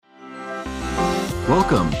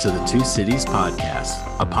Welcome to the Two Cities Podcast,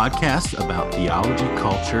 a podcast about theology,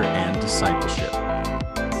 culture, and discipleship.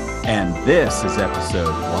 And this is episode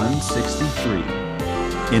 163.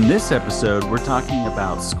 In this episode, we're talking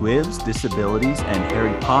about Squibs, Disabilities, and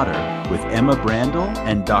Harry Potter with Emma Brandel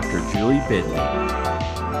and Dr. Julye Bidmead.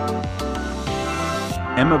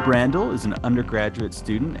 Emma Brandel is an undergraduate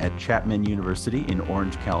student at Chapman University in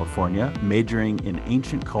Orange, California, majoring in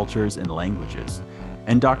ancient cultures and languages.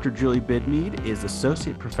 And Dr. Julye Bidmead is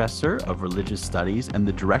Associate Professor of Religious Studies and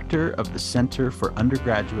the Director of the Center for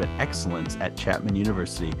Undergraduate Excellence at Chapman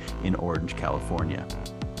University in Orange, California.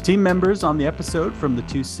 Team members on the episode from the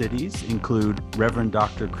Two Cities include Reverend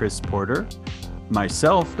Dr. Chris Porter,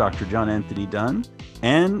 myself, Dr. John Anthony Dunn,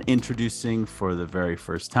 and introducing for the very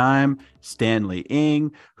first time, Stanley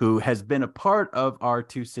Ing, who has been a part of our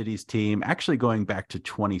Two Cities team, actually going back to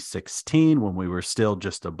 2016 when we were still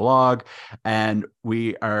just a blog. And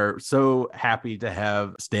we are so happy to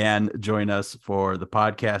have Stan join us for the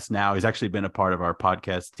podcast now. He's actually been a part of our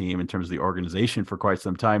podcast team in terms of the organization for quite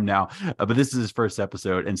some time now, but this is his first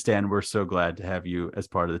episode. And Stan, we're so glad to have you as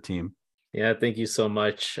part of the team. Yeah, thank you so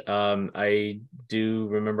much. I do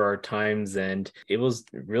remember our times and it was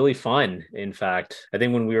really fun. In fact, I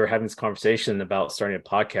think when we were having this conversation about starting a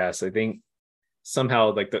podcast, I think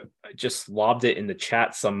somehow I just lobbed it in the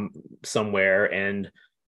chat somewhere, and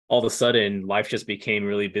all of a sudden life just became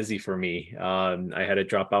really busy for me. I had to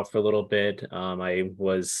drop out for a little bit. I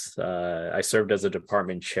served as a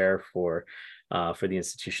department chair for the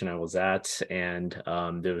institution I was at, and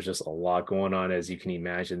there was just a lot going on, as you can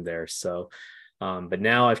imagine there. So, but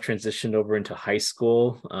now I've transitioned over into high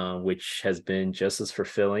school, which has been just as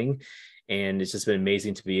fulfilling, and it's just been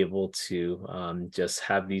amazing to be able to just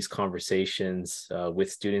have these conversations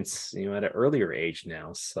with students, at an earlier age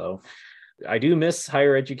now. So, I do miss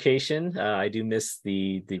higher education. I do miss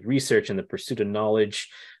the research and the pursuit of knowledge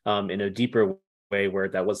in a deeper way where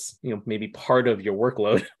that was, maybe part of your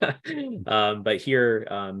workload. But here,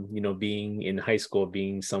 being in high school,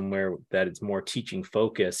 being somewhere that it's more teaching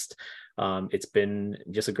focused, it's been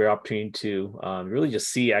just a great opportunity to really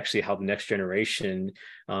just see actually how the next generation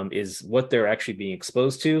is, what they're actually being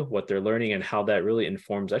exposed to, what they're learning, and how that really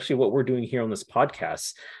informs actually what we're doing here on this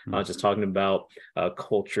podcast, just talking about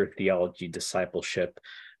culture, theology, discipleship.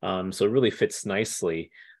 So it really fits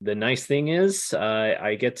nicely. The nice thing is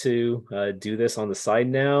I get to do this on the side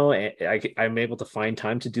now. And I'm able to find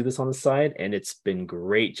time to do this on the side. And it's been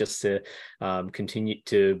great just to continue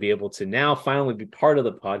to be able to now finally be part of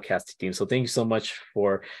the podcast team. So thank you so much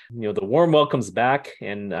for, the warm welcomes back.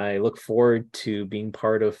 And I look forward to being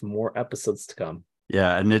part of more episodes to come.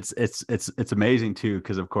 Yeah, and it's amazing too,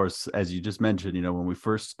 because of course, as you just mentioned, when we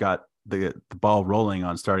first got the ball rolling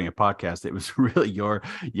on starting a podcast, it was really your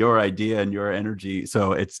idea and your energy.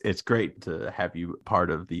 So it's great to have you part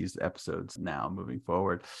of these episodes now moving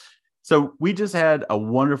forward. So we just had a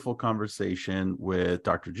wonderful conversation with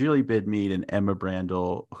Dr. Julye Bidmead and Emma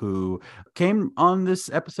Brandel, who came on this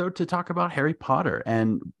episode to talk about Harry Potter.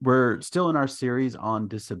 And we're still in our series on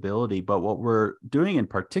disability, but what we're doing in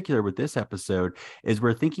particular with this episode is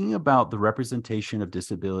we're thinking about the representation of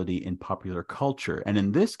disability in popular culture. And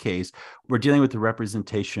in this case, we're dealing with the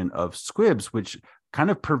representation of squibs, which kind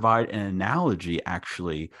of provide an analogy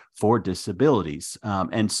actually for disabilities.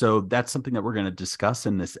 And so that's something that we're going to discuss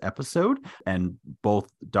in this episode. And both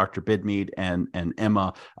Dr. Bidmead and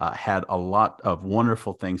Emma had a lot of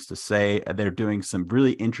wonderful things to say. They're doing some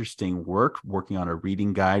really interesting work, working on a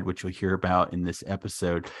reading guide, which you'll hear about in this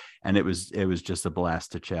episode. And it was just a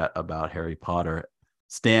blast to chat about Harry Potter.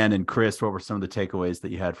 Stan and Chris, what were some of the takeaways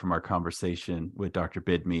that you had from our conversation with Dr.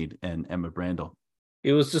 Bidmead and Emma Brandel?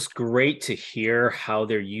 It was just great to hear how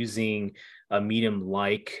they're using a medium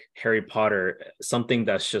like Harry Potter, something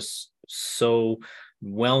that's just so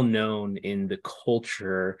well known in the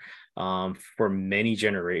culture for many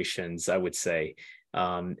generations, I would say,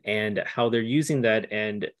 and how they're using that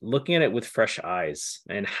and looking at it with fresh eyes.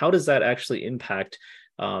 And how does that actually impact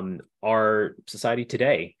our society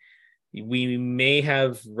today? We may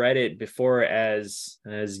have read it before as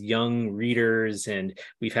young readers, and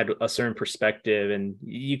we've had a certain perspective, and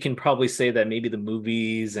you can probably say that maybe the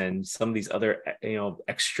movies and some of these other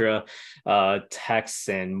extra texts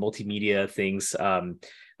and multimedia things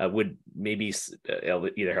would maybe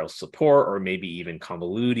either help support or maybe even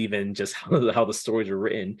convolute even just how the stories were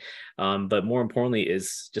written, but more importantly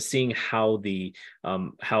is just seeing how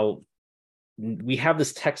how we have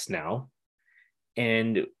this text now,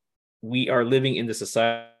 and we are living in the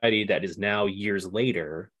society that is now years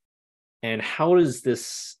later. And how does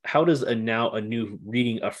a new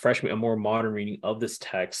reading, a more modern reading of this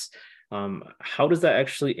text how does that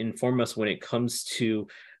actually inform us when it comes to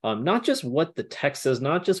not just what the text says,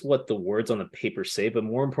 not just what the words on the paper say, but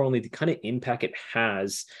more importantly, the kind of impact it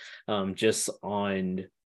has just on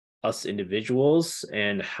us individuals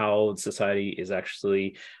and how society is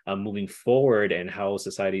actually moving forward and how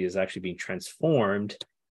society is actually being transformed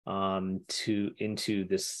into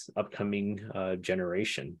this upcoming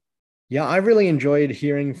generation. Yeah, I really enjoyed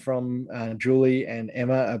hearing from Julye and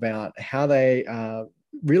Emma about how they are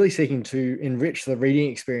really seeking to enrich the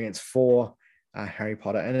reading experience for Harry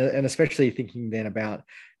Potter, and especially thinking then about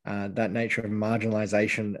that nature of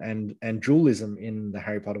marginalization and dualism in the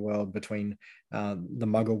Harry Potter world between the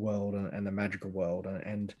Muggle world and the magical world,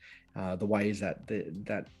 and the ways that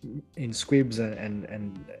that in Squibs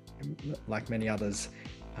and like many others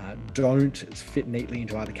don't fit neatly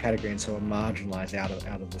into either category, and so are marginalized out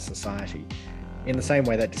of the society in the same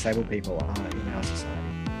way that disabled people are in our society.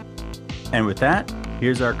 And with that,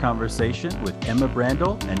 here's our conversation with Emma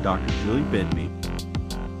Brandel and Dr. Julye Bidmead.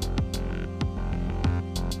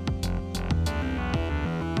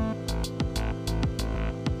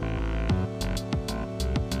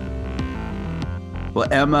 Well,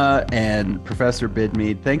 Emma and Professor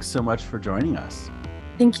Bidmead, thanks so much for joining us.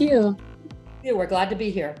 Thank you. Yeah, we're glad to be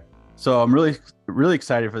here. So I'm really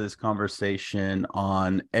excited for this conversation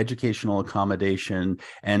on educational accommodation,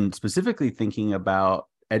 and specifically thinking about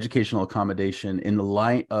educational accommodation in the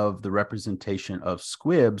light of the representation of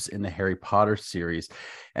Squibs in the Harry Potter series.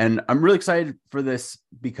 And I'm really excited for this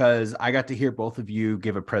because I got to hear both of you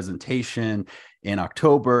give a presentation in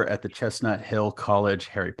October at the Chestnut Hill College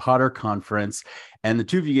Harry Potter Conference. And the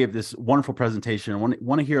two of you gave this wonderful presentation. I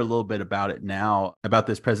want to hear a little bit about it now, about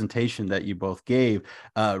this presentation that you both gave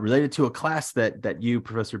related to a class that you,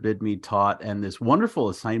 Professor Bidmead, taught, and this wonderful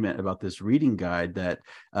assignment about this reading guide that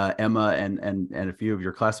Emma and a few of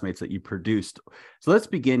your classmates that you produced. So let's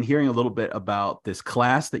begin hearing a little bit about this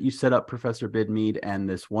class that you set up, Professor Bidmead, and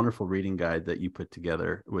this wonderful reading guide that you put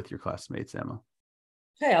together with your classmates, Emma.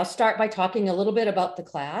 Okay, I'll start by talking a little bit about the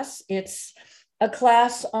class. It's a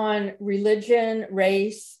class on religion,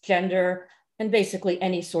 race, gender, and basically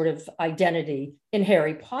any sort of identity in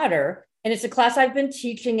Harry Potter. And it's a class I've been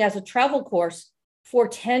teaching as a travel course for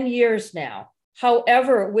 10 years now.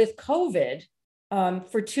 However, with COVID,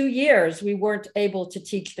 for 2 years, we weren't able to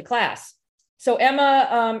teach the class. So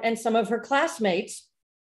Emma and some of her classmates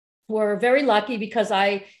were very lucky because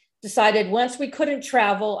I decided once we couldn't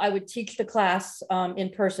travel, I would teach the class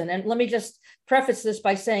in person. And let me just preface this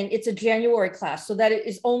by saying it's a January class, so that it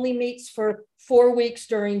is only meets for 4 weeks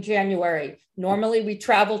during January. Normally we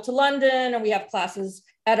travel to London and we have classes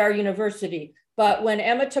at our university. But when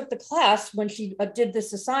Emma took the class, when she did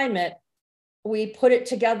this assignment, we put it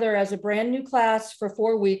together as a brand new class for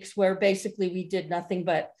 4 weeks, where basically we did nothing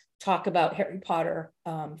but talk about Harry Potter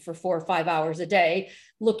for 4 or 5 hours a day,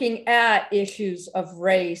 looking at issues of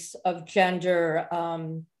race, of gender,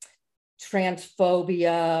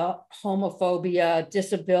 transphobia, homophobia,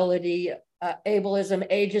 disability, ableism,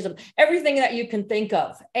 ageism, everything that you can think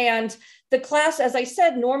of. And the class, as I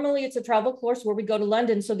said, normally it's a travel course where we go to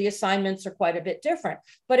London, so the assignments are quite a bit different.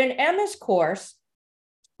 But in Emma's course,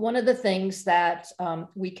 one of the things that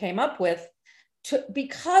we came up with,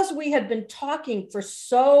 because we had been talking for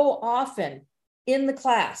so often in the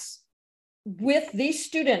class with these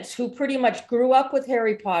students who pretty much grew up with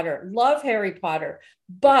Harry Potter, love Harry Potter,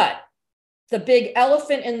 but the big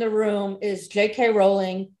elephant in the room is J.K.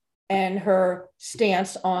 Rowling and her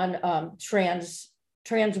stance on trans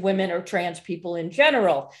women or trans people in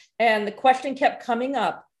general. And the question kept coming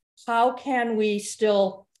up, how can we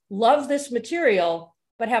still love this material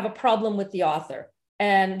but have a problem with the author?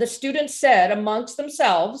 And the students said amongst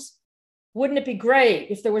themselves, wouldn't it be great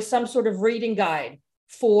if there was some sort of reading guide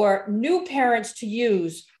for new parents to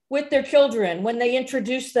use with their children when they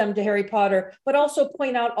introduce them to Harry Potter, but also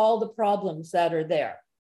point out all the problems that are there?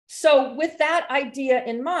 So with that idea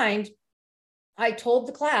in mind, I told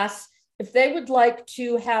the class if they would like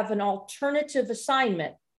to have an alternative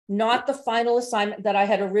assignment, not the final assignment that I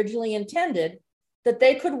had originally intended, that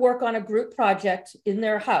they could work on a group project in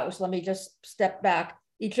their house. Let me just step back.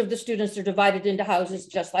 Each of the students are divided into houses,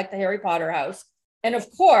 just like the Harry Potter house. And of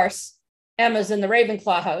course, Emma's in the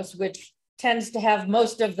Ravenclaw house, which tends to have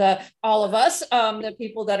most of all of us, the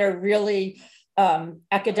people that are really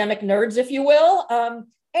academic nerds, if you will.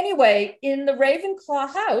 Anyway, in the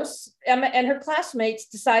Ravenclaw house, Emma and her classmates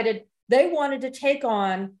decided they wanted to take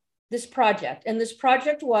on this project. And this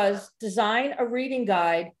project was design a reading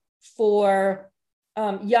guide for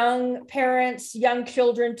young parents, young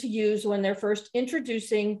children to use when they're first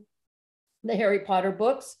introducing the Harry Potter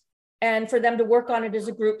books, and for them to work on it as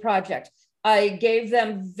a group project. I gave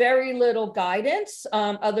them very little guidance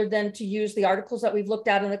other than to use the articles that we've looked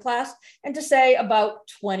at in the class and to say about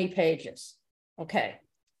 20 pages. Okay.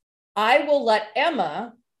 I will let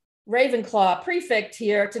Emma Ravenclaw prefect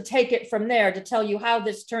here to take it from there to tell you how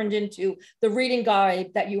this turned into the reading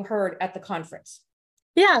guide that you heard at the conference.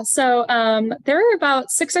 Yeah, so there were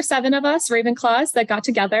about 6 or 7 of us Ravenclaws that got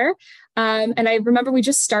together. And I remember we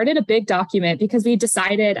just started a big document because we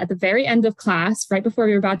decided at the very end of class, right before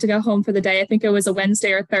we were about to go home for the day, I think it was a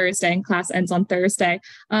Wednesday or Thursday, and class ends on Thursday.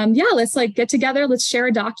 Let's like get together, let's share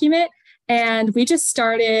a document. And we just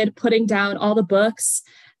started putting down all the books.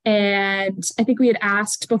 And I think we had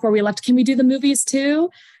asked before we left, can we do the movies too?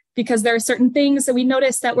 Because there are certain things that we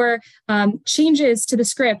noticed that were changes to the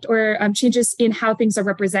script or changes in how things are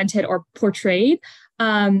represented or portrayed.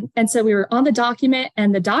 And so we were on the document,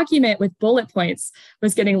 and the document with bullet points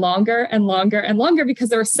was getting longer and longer and longer because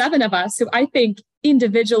there were 7 of us who I think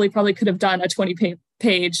individually probably could have done a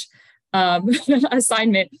 20-page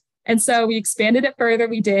assignment. And so we expanded it further.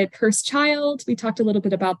 We did Cursed Child. We talked a little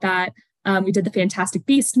bit about that. We did the Fantastic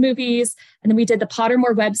Beast movies, and then we did the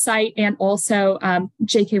Pottermore website and also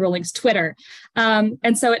J.K. Rowling's Twitter.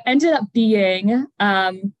 And so it ended up being,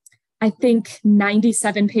 I think,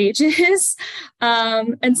 97 pages.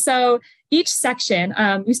 And so each section,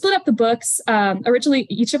 we split up the books. Originally,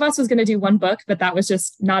 each of us was going to do 1 book, but that was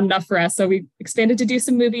just not enough for us. So we expanded to do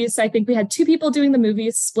some movies. So I think we had 2 people doing the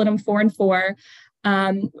movies, split them 4 and 4.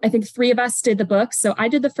 I think 3 of us did the books. So I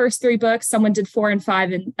did the first 3 books. Someone did 4 and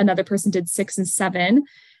 5, and another person did 6 and 7.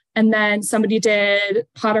 And then somebody did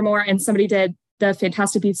Pottermore, and somebody did the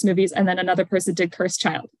Fantastic Beasts movies, and then another person did Cursed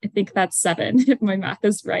Child. I think that's 7, if my math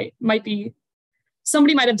is right.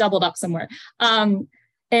 Somebody might have doubled up somewhere.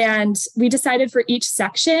 And we decided for each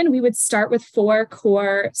section, we would start with 4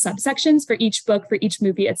 core subsections for each book, for each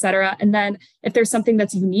movie, et cetera. And then if there's something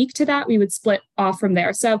that's unique to that, we would split off from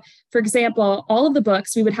there. So for example, all of the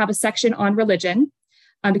books, we would have a section on religion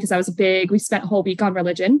because that was we spent a whole week on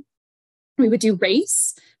religion. We would do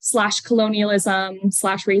race / colonialism /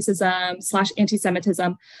 racism /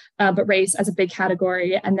 anti-Semitism, but race as a big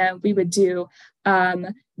category. And then we would do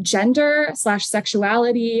gender /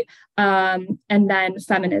 sexuality, and then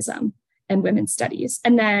feminism and women's studies.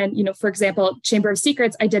 And then, for example, Chamber of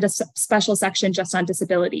Secrets, I did a special section just on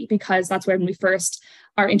disability because that's when we first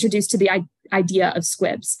are introduced to the idea of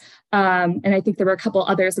squibs. And I think there were a couple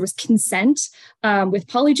others. There was consent with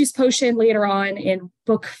Polyjuice Potion later on in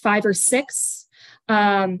book 5 or 6.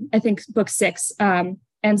 I think book 6.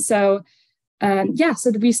 And so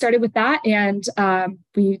so we started with that, and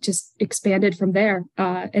we just expanded from there.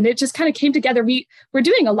 And it just kind of came together. We're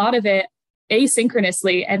doing a lot of it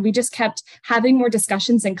asynchronously, and we just kept having more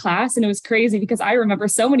discussions in class. And it was crazy because I remember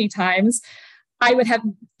so many times I would have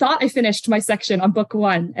thought I finished my section on book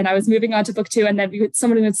 1 and I was moving on to book 2. And then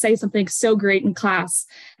someone would say something so great in class.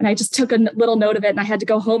 And I just took a little note of it and I had to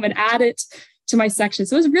go home and add it to my section.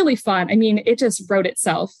 So it was really fun. I mean, it just wrote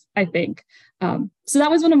itself, I think. So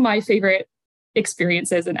that was one of my favorite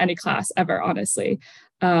experiences in any class ever, honestly.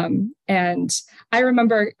 And I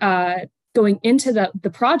remember going into the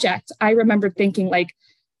project, I remember thinking like,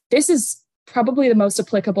 this is probably the most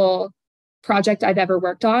applicable project I've ever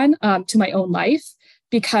worked on to my own life,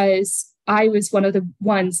 because I was one of the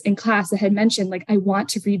ones in class that had mentioned, like, I want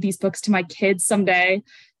to read these books to my kids someday,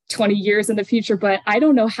 20 years in the future, but I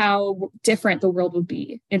don't know how different the world will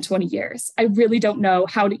be in 20 years. I really don't know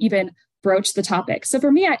how to even broach the topic. So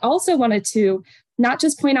for me, I also wanted to not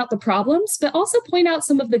just point out the problems, but also point out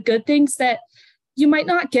some of the good things that you might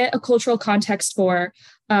not get a cultural context for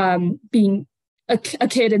being a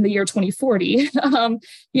kid in the year 2040. Some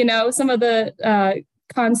of the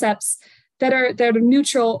concepts that are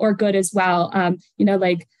neutral or good as well.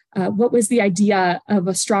 What was the idea of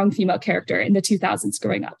a strong female character in the 2000s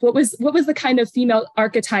growing up? What was the kind of female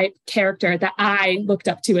archetype character that I looked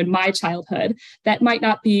up to in my childhood that might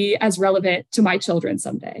not be as relevant to my children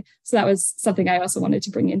someday? So that was something I also wanted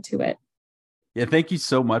to bring into it. Yeah, thank you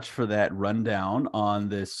so much for that rundown on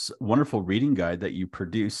this wonderful reading guide that you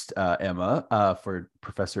produced, Emma, for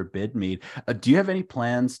Professor Bidmead. Do you have any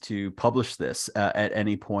plans to publish this at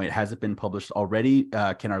any point? Has it been published already?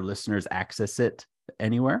 Can our listeners access it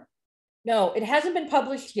anywhere? No, it hasn't been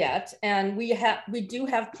published yet, and we do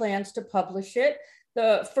have plans to publish it.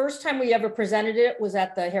 The first time we ever presented it was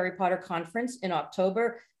at the Harry Potter conference in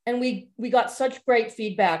October, and we got such great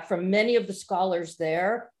feedback from many of the scholars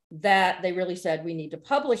there that they really said we need to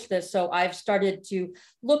publish this. So I've started to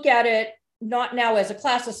look at it, not now as a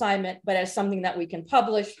class assignment, but as something that we can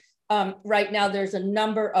publish. Right now, there's a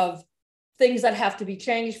number of things that have to be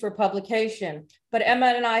changed for publication. But Emma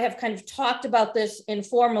and I have kind of talked about this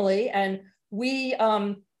informally, and we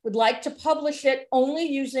would like to publish it only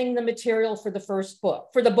using the material for the first book,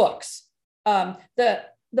 for the books. The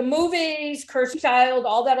movies, Cursed Child,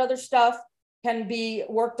 all that other stuff can be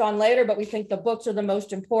worked on later, but we think the books are the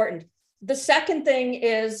most important. The second thing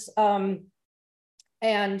is,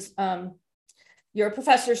 you're a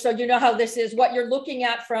professor, so you know how this is. What you're looking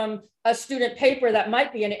at from a student paper that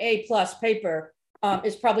might be an A+ paper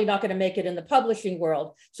is probably not going to make it in the publishing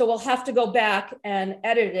world. So we'll have to go back and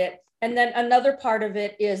edit it. And then another part of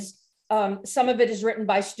it is some of it is written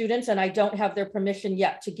by students, and I don't have their permission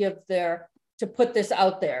yet to put this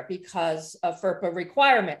out there because of FERPA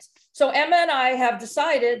requirements. So Emma and I have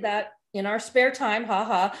decided that in our spare time,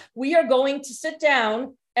 we are going to sit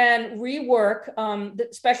down and rework,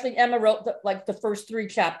 especially Emma wrote the first 3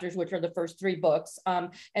 chapters, which are the first 3 books,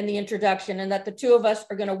 and the introduction, and that the 2 of us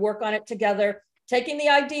are going to work on it together, taking the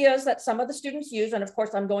ideas that some of the students use. And of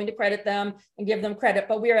course, I'm going to credit them and give them credit,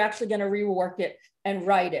 but we are actually going to rework it and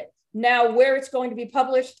write it. Now, where it's going to be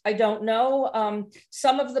published, I don't know.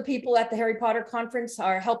 Some of the people at the Harry Potter conference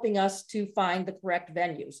are helping us to find the correct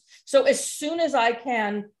venues. So as soon as I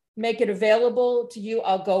can make it available to you,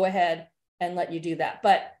 I'll go ahead and let you do that.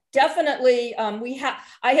 But definitely,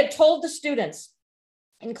 I had told the students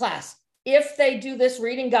in class, if they do this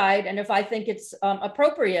reading guide, and if I think it's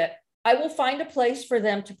appropriate, I will find a place for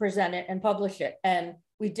them to present it and publish it. And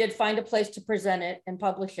we did find a place to present it and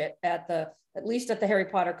publish it at least at the Harry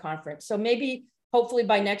Potter conference. So maybe, hopefully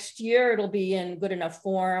by next year, it'll be in good enough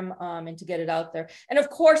form and to get it out there. And of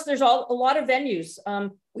course, there's a lot of venues.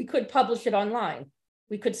 We could publish it online.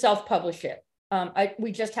 We could self-publish it.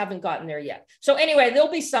 We just haven't gotten there yet. So anyway,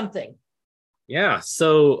 there'll be something. Yeah.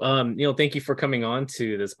 So, thank you for coming on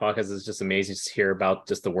to this podcast. It's just amazing to hear about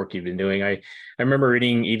just the work you've been doing. I remember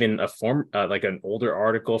reading even like an older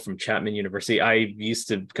article from Chapman University. I used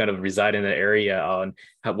to kind of reside in that area on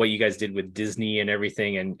what you guys did with Disney and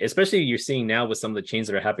everything. And especially you're seeing now with some of the changes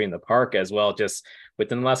that are happening in the park as well, just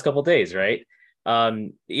within the last couple of days, right?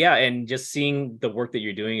 And just seeing the work that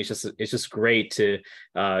you're doing, it's just great to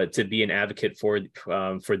be an advocate for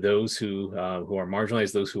those who are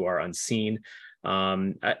marginalized, those who are unseen.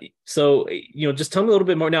 So just tell me a little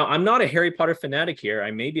bit more. Now, I'm not a Harry Potter fanatic here. I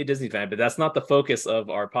may be a Disney fan, but that's not the focus of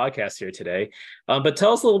our podcast here today. But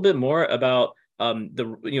tell us a little bit more about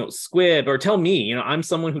Squib, or tell me, I'm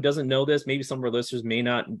someone who doesn't know this. Maybe some of our listeners may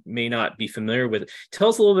not be familiar with it. Tell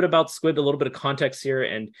us a little bit about Squib, a little bit of context here,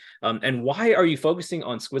 and why are you focusing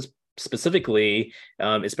on Squibs specifically,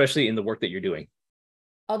 especially in the work that you're doing?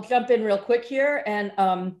 I'll jump in real quick here. And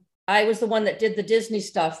I was the one that did the Disney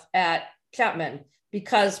stuff at Chapman,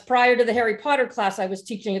 because prior to the Harry Potter class, I was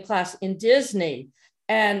teaching a class in Disney.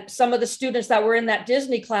 And some of the students that were in that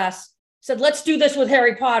Disney class said, let's do this with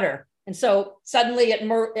Harry Potter. And so suddenly it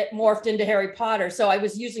morphed into Harry Potter. So I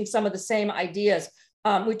was using some of the same ideas,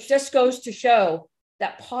 which just goes to show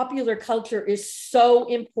that popular culture is so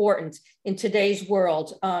important in today's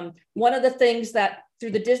world. One of the things that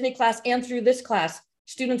through the Disney class and through this class,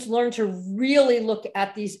 students learn to really look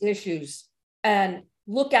at these issues and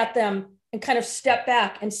look at them and kind of step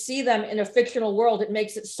back and see them in a fictional world. It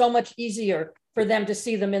makes it so much easier for them to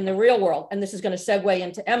see them in the real world. And this is going to segue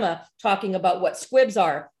into Emma talking about what Squibs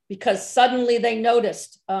are, because suddenly they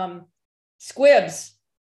noticed Squibs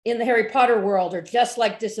in the Harry Potter world are just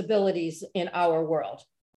like disabilities in our world.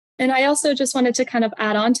 And I also just wanted to kind of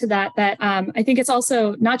add on to that I think it's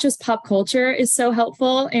also not just pop culture is so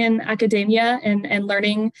helpful in academia and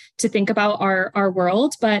learning to think about our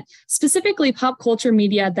world, but specifically pop culture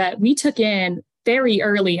media that we took in very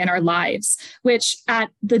early in our lives, which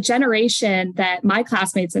at the generation that my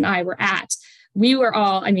classmates and I were at, we were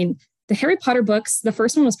all, the Harry Potter books, the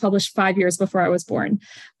first one was published 5 years before I was born.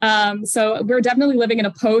 So we're definitely living in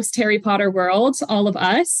a post-Harry Potter world, all of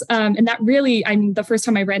us. And that really, the first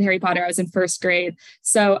time I read Harry Potter, I was in first grade.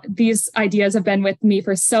 So these ideas have been with me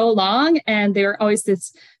for so long. And they were always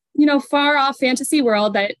this, far off fantasy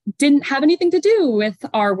world that didn't have anything to do with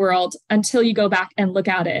our world until you go back and look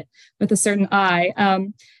at it with a certain eye.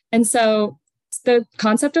 And so the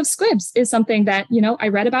concept of Squibs is something that, I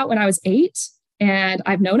read about when I was 8. And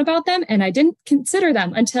I've known about them, and I didn't consider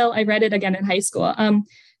them until I read it again in high school.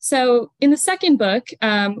 So in the second book,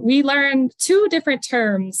 we learn 2 different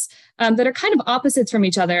terms that are kind of opposites from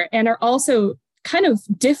each other and are also kind of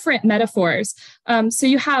different metaphors. So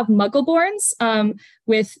you have Muggleborns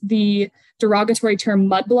with the derogatory term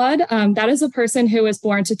mudblood. That is a person who is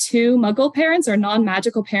born to 2 Muggle parents or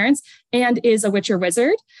non-magical parents and is a witch or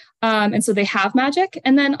wizard. And so they have magic.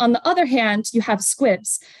 And then on the other hand, you have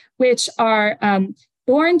Squibs, which are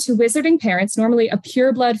born to wizarding parents, normally a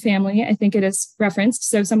pure blood family, I think it is referenced.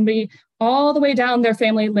 So somebody all the way down their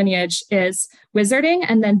family lineage is wizarding,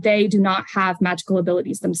 and then they do not have magical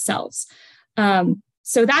abilities themselves.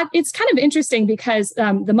 So that it's kind of interesting because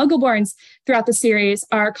the Muggleborns throughout the series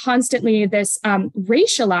are constantly this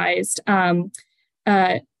racialized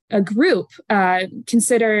a group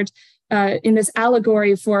considered in this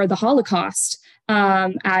allegory for the Holocaust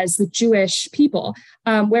as the Jewish people,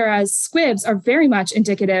 whereas Squibs are very much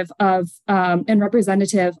indicative of and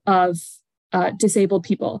representative of disabled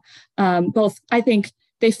people. Both, I think,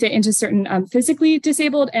 they fit into certain physically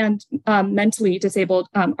disabled and mentally disabled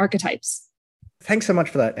archetypes. Thanks so much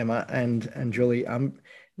for that, Emma and Julye.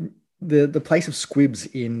 The place of Squibs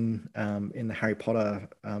in the Harry Potter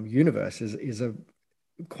universe is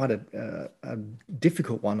quite a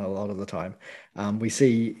difficult one a lot of the time. We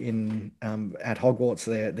see at Hogwarts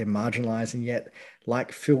they're marginalized, and yet,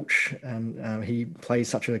 like Filch, he plays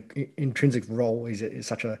such an intrinsic role. He's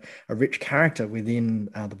such a rich character within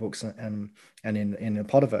the books and in the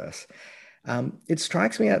Potterverse. It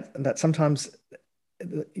strikes me that sometimes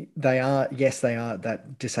they are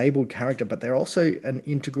that disabled character, but they're also an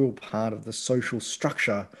integral part of the social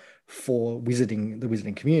structure for the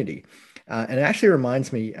wizarding community. And it actually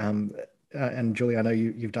reminds me, and Julye, I know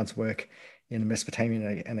you've done some work in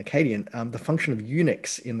Mesopotamian and Akkadian, the function of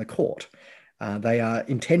eunuchs in the court. They are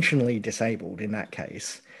intentionally disabled in that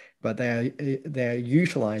case, but they're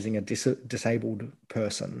utilizing a disabled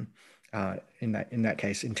person in that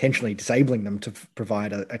case, intentionally disabling them to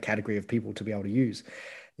provide a category of people to be able to use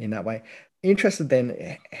in that way. Interested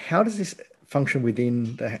then, how does this function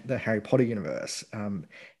within the Harry Potter universe?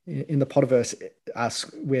 In the Potterverse,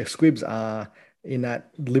 where Squibs are in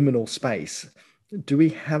that liminal space, do we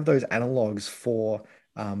have those analogs for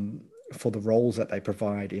the roles that they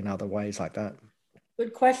provide in other ways like that?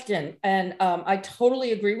 Good question. And I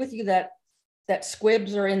totally agree with you that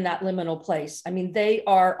Squibs are in that liminal place. I mean, they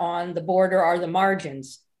are on the border, are the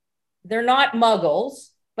margins. They're not muggles,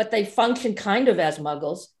 but they function kind of as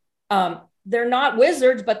muggles. They're not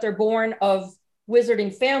wizards, but they're born of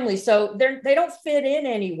wizarding families. So they don't fit in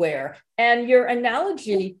anywhere. And your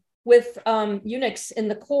analogy with eunuchs in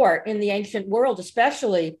the court, in the ancient world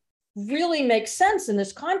especially, really makes sense in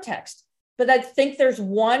this context. But I think there's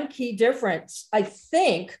one key difference. I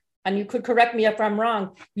think, and you could correct me if I'm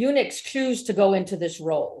wrong, eunuchs choose to go into this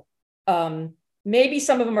role. Maybe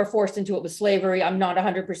some of them are forced into it with slavery. I'm not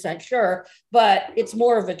 100% sure, but it's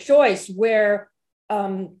more of a choice where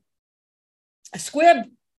a squib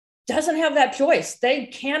doesn't have that choice. They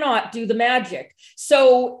cannot do the magic.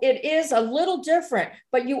 So it is a little different,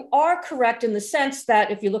 but you are correct in the sense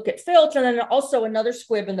that if you look at Filch, and then also another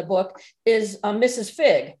squib in the book is Mrs.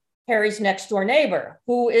 Fig, Harry's next door neighbor,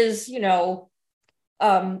 who is,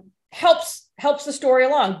 helps the story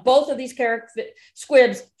along. Both of these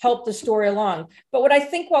squibs help the story along. But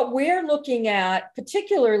what we're looking at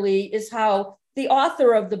particularly is how the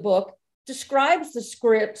author of the book describes the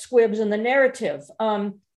squibs in the narrative.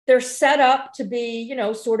 They're set up to be,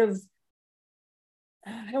 sort of,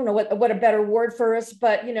 I don't know what a better word for us,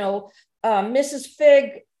 but, Mrs.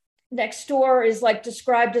 Fig next door is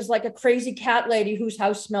described as a crazy cat lady whose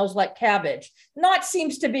house smells like cabbage. Not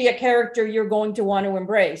seems to be a character you're going to want to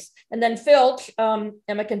embrace. And then Filch,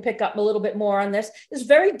 Emma can pick up a little bit more on this, is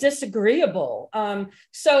very disagreeable.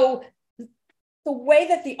 So the way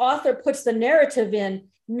that the author puts the narrative in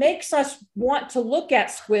makes us want to look at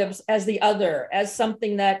squibs as the other, as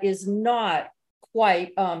something that is not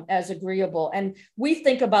quite as agreeable. And we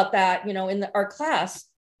think about that, in our class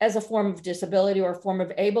as a form of disability or a form of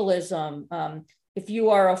ableism. If you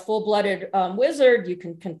are a full-blooded wizard, you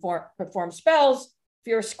can perform spells. If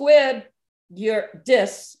you're a squib, you're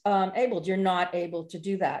disabled. You're not able to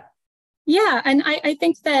do that. Yeah, and I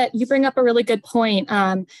think that you bring up a really good point.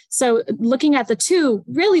 So looking at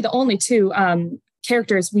the only two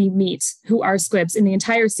characters we meet who are squibs in the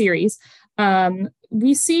entire series,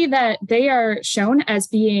 we see that they are shown as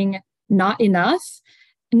being not enough,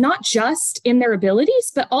 not just in their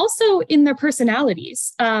abilities, but also in their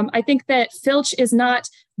personalities. I think that Filch is not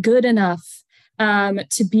good enough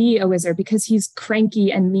to be a wizard because he's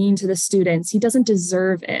cranky and mean to the students. He doesn't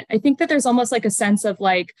deserve it. I think that there's almost a sense of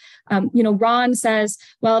Ron says,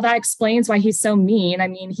 well, that explains why he's so mean. I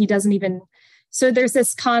mean, he doesn't even... So there's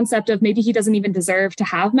this concept of maybe he doesn't even deserve to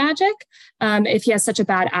have magic if he has such a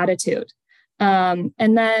bad attitude. And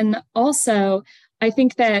then also, I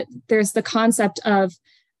think that there's the concept of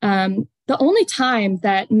the only time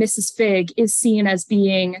that Mrs. Fig is seen as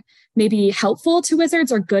being maybe helpful to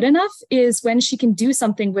wizards or good enough is when she can do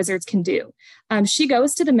something wizards can do. She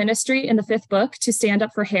goes to the ministry in the 5th book to stand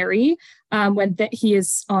up for Harry when he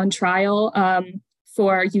is on trial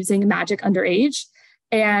for using magic underage.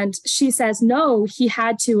 And she says, no, he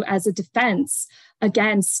had to as a defense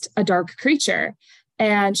against a dark creature.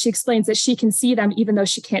 And she explains that she can see them even though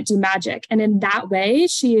she can't do magic. And in that way,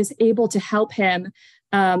 she is able to help him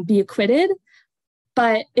be acquitted.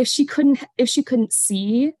 But if she couldn't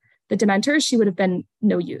see the Dementors, she would have been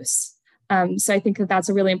no use. So I think that that's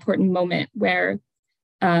a really important moment where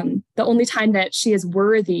the only time that she is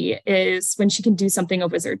worthy is when she can do something a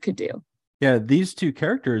wizard could do. Yeah, these two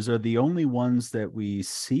characters are the only ones that we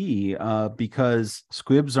see because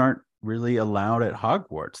Squibs aren't really allowed at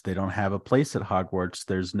Hogwarts. They don't have a place at Hogwarts.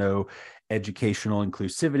 There's no educational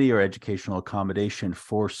inclusivity or educational accommodation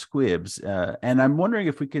for Squibs. And I'm wondering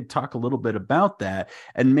if we could talk a little bit about that,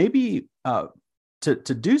 and maybe to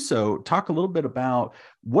do so, talk a little bit about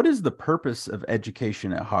what is the purpose of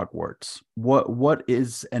education at Hogwarts? What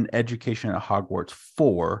is an education at Hogwarts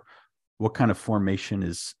for? What kind of formation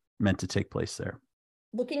is meant to take place there?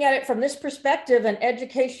 Looking at it from this perspective, an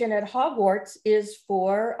education at Hogwarts is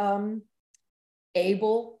for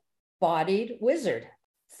able-bodied wizard.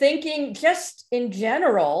 Thinking just in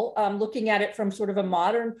general, looking at it from sort of a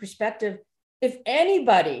modern perspective, if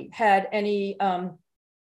anybody had any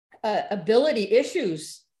ability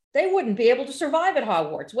issues, they wouldn't be able to survive at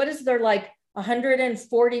Hogwarts. What is there, like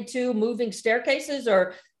 142 moving staircases?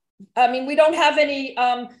 Or, I mean, we don't have any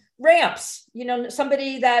ramps. You know,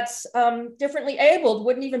 somebody that's differently abled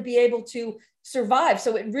wouldn't even be able to survive.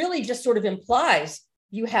 So it really just sort of implies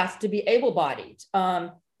you have to be able-bodied.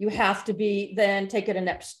 You have to be, then take it a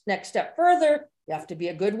next step further. You have to be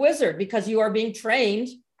a good wizard because you are being trained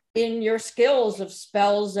in your skills of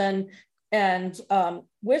spells and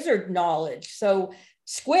wizard knowledge. So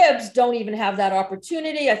Squibs don't even have that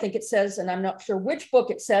opportunity. I think it says, and I'm not sure which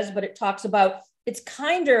book it says, but it talks about it's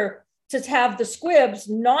kinder to have the Squibs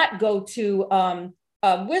not go to a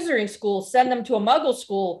wizarding school, send them to a muggle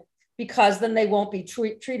school, because then they won't be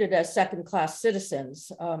treated as second-class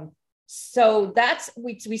citizens. So that's,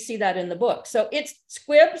 we see that in the book. So it's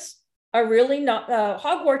Squibs are really not,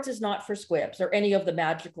 Hogwarts is not for Squibs or any of the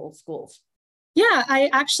magical schools. Yeah,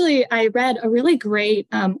 I read a really great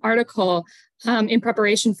article in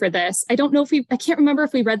preparation for this. I can't remember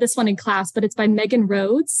if we read this one in class, but it's by Megan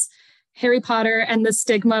Rhodes, Harry Potter and the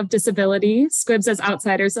Stigma of Disability, Squibs as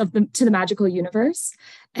Outsiders to the Magical Universe.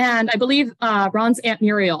 And I believe Ron's Aunt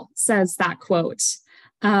Muriel says that quote.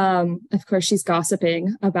 Of course, she's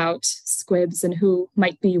gossiping about Squibs and who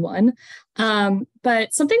might be one.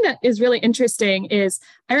 But something that is really interesting is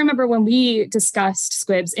I remember when we discussed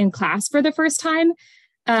Squibs in class for the first time,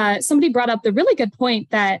 somebody brought up the really good point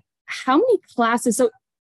that how many classes, so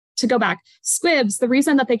to go back, Squibs, the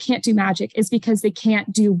reason that they can't do magic is because they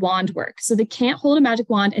can't do wand work. So they can't hold a magic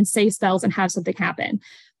wand and say spells and have something happen.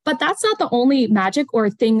 But that's not the only magic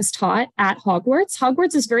or things taught at Hogwarts.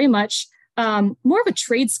 Hogwarts is very much more of a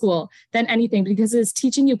trade school than anything, because it's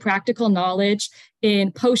teaching you practical knowledge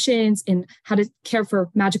in potions, in how to care for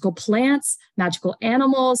magical plants, magical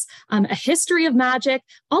animals, a history of magic.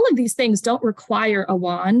 All of these things don't require a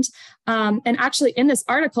wand. And actually in this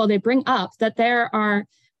article, they bring up that there are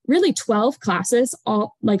really 12 classes,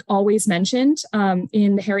 always mentioned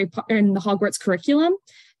in the Hogwarts curriculum,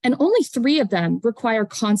 and only 3 of them require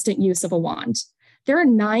constant use of a wand. There are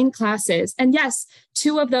 9 classes, and yes,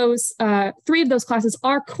 3 of those classes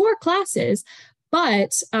are core classes,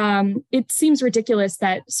 but it seems ridiculous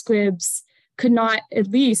that Squibs could not, at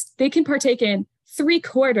least, they can partake in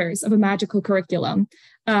 3/4 of a magical curriculum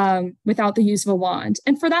without the use of a wand.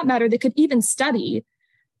 And for that matter, they could even study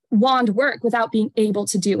wand work without being able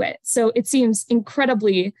to do it. So it seems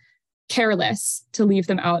incredibly careless to leave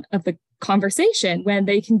them out of the conversation when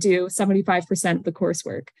they can do 75% of the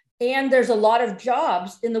coursework. And there's a lot of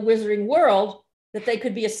jobs in the wizarding world that they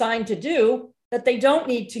could be assigned to do that they don't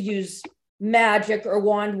need to use magic or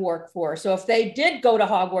wand work for. So if they did go to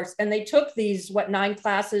Hogwarts and they took these, 9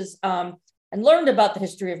 classes and learned about the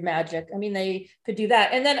history of magic, I mean, they could do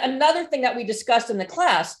that. And then another thing that we discussed in the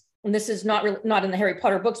class, and this is not in the Harry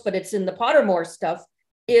Potter books, but it's in the Pottermore stuff,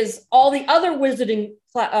 is all the other wizarding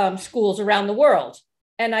schools around the world.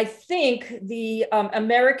 And I think the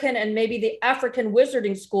American and maybe the African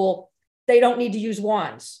wizarding school, they don't need to use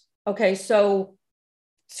wands. Okay, so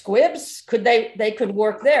Squibs, they could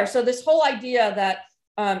work there. So this whole idea that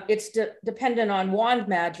it's dependent on wand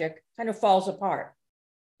magic kind of falls apart.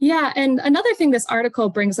 Yeah, and another thing this article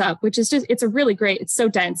brings up, which is it's so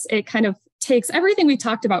dense, it kind of takes everything we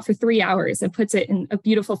talked about for 3 hours and puts it in a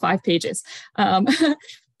beautiful 5 pages.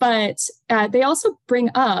 But they also bring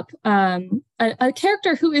up a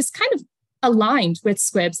character who is kind of aligned with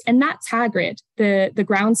Squibs, and that's Hagrid, the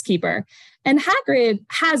groundskeeper. And Hagrid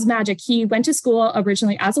has magic. He went to school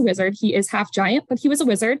originally as a wizard. He is half giant, but he was a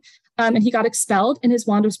wizard, and he got expelled and his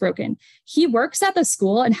wand was broken. He works at the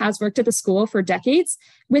school and has worked at the school for decades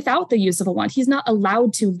without the use of a wand. He's not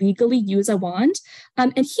allowed to legally use a wand.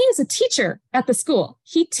 And he is a teacher at the school.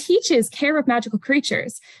 He teaches care of magical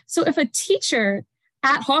creatures. So if a teacher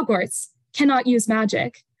at Hogwarts cannot use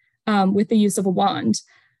magic with the use of a wand,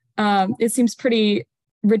 it seems pretty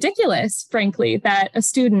ridiculous, frankly, that a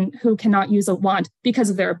student who cannot use a wand because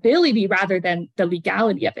of their ability rather than the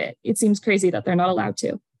legality of it, it seems crazy that they're not allowed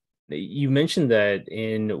to. You mentioned that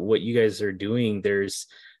in what you guys are doing, there's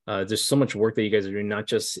so much work that you guys are doing, not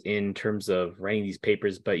just in terms of writing these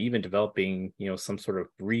papers, but even developing, some sort of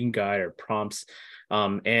reading guide or prompts.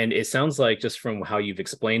 And it sounds like, just from how you've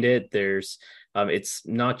explained it, there's it's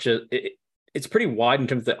not just it's pretty wide in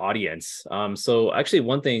terms of the audience. So actually,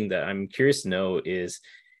 one thing that I'm curious to know is,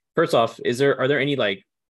 first off, are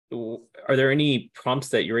there any prompts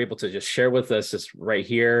that you're able to just share with us just right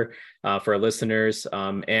here for our listeners,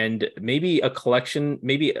 and maybe a collection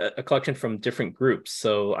from different groups?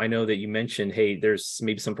 So I know that you mentioned, hey, there's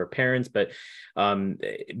maybe some for parents, but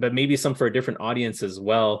maybe some for a different audience as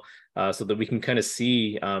well, so that we can kind of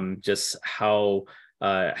see just how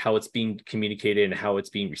it's being communicated and how it's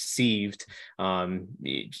being received,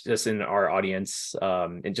 just in our audience,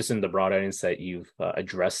 and just in the broad audience that you've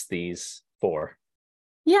addressed these for.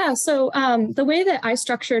 Yeah, so the way that I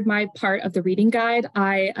structured my part of the reading guide,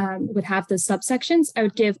 I would have the subsections. I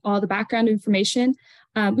would give all the background information.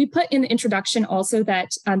 We put in the introduction also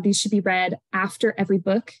that these should be read after every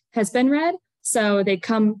book has been read. So they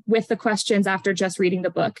come with the questions after just reading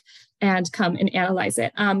the book and come and analyze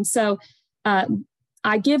it. So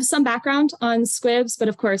I give some background on Squibs, but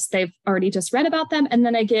of course they've already just read about them. And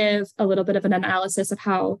then I give a little bit of an analysis of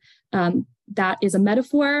how that is a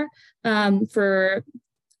metaphor for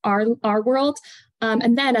our world.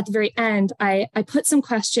 And then at the very end, I put some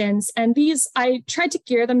questions, and these, I tried to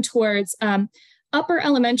gear them towards upper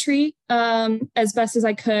elementary as best as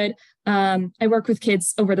I could. I work with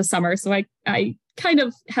kids over the summer, so I kind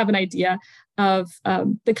of have an idea of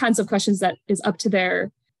the kinds of questions that is up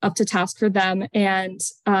to task for them. And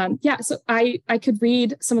so I could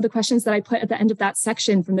read some of the questions that I put at the end of that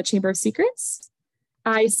section from the Chamber of Secrets.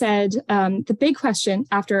 I said the big question,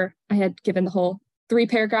 after I had given the whole 3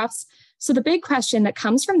 paragraphs. So the big question that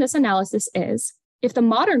comes from this analysis is, if the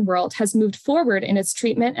modern world has moved forward in its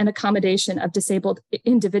treatment and accommodation of disabled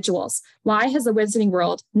individuals, why has the wizarding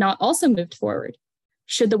world not also moved forward?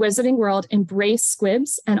 Should the wizarding world embrace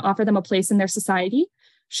Squibs and offer them a place in their society?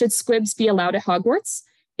 Should Squibs be allowed at Hogwarts?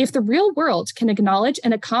 If the real world can acknowledge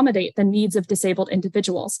and accommodate the needs of disabled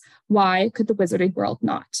individuals, why could the wizarding world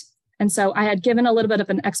not? And so I had given a little bit of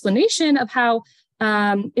an explanation of how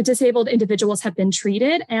disabled individuals have been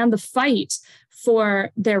treated and the fight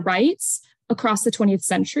for their rights across the 20th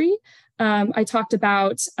century. I talked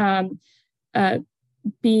about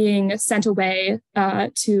being sent away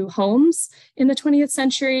to homes in the 20th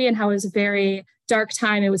century and how it was a very dark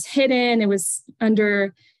time. It was hidden. It was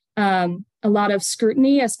under a lot of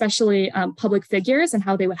scrutiny, especially public figures, and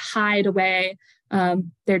how they would hide away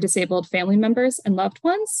their disabled family members and loved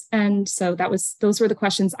ones. And so those were the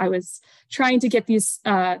questions I was trying to get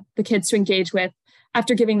the kids to engage with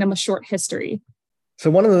after giving them a short history.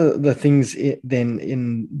 So one of the things then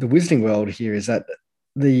in the wizarding world here is that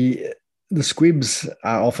the Squibs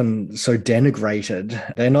are often so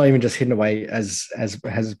denigrated. They're not even just hidden away as has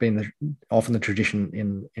been often the tradition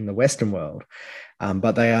in the Western world,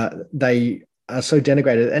 but they are so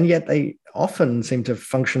denigrated, and yet they often seem to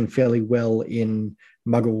function fairly well in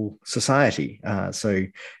Muggle society. So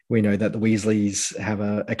we know that the Weasleys have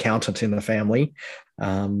an accountant in the family,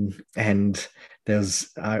 and there's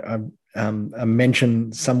a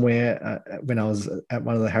mention somewhere when I was at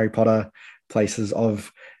one of the Harry Potter places of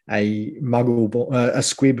a Muggle, a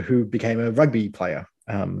Squib who became a rugby player.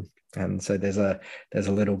 And so there's a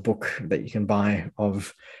little book that you can buy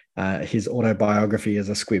of his autobiography as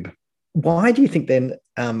a Squib. Why do you think then,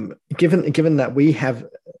 given that we have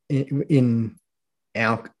in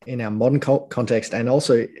our modern context and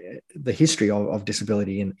also the history of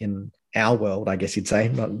disability in our world, I guess you'd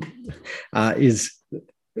say, has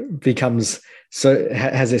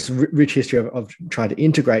this rich history of trying to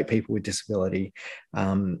integrate people with disability,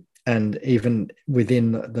 and even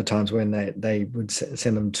within the times when they would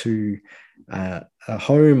send them to a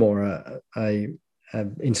home or a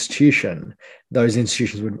institution, those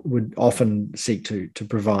institutions would often seek to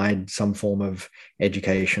provide some form of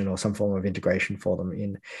education or some form of integration for them.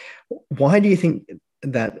 In why do you think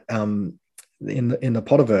that in the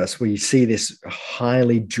Potterverse we see this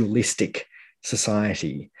highly dualistic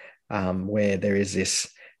society where there is this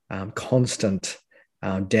constant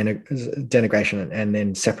denigration and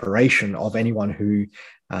then separation of anyone who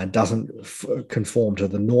doesn't conform to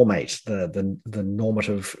the normate, the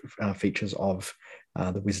normative features of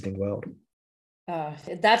the wizarding world?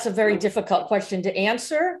 That's a very difficult question to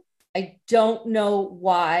answer. I don't know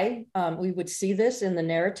why we would see this in the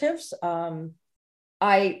narratives.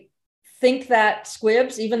 I think that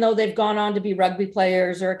Squibs, even though they've gone on to be rugby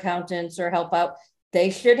players or accountants or help out, they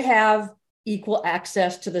should have equal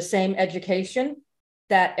access to the same education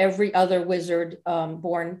that every other wizard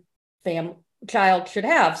born child should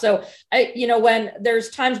have. So, when there's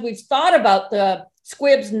times we've thought about the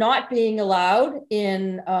Squibs not being allowed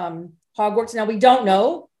in Hogwarts. Now, we don't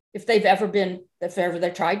know if they've ever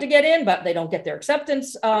they tried to get in, but they don't get their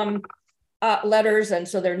acceptance letters. And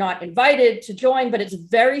so they're not invited to join, but it's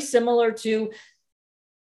very similar to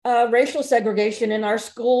racial segregation in our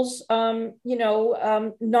schools, not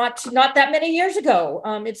that many years ago.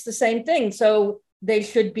 It's the same thing. So they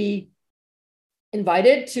should be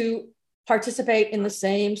invited to participate in the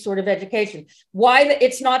same sort of education. Why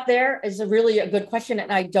it's not there is really a good question,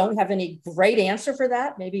 and I don't have any great answer for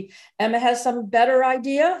that. Maybe Emma has some better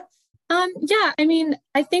idea. Yeah, I mean,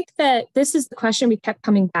 I think that this is the question we kept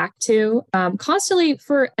coming back to constantly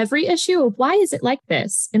for every issue of why is it like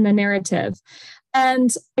this in the narrative?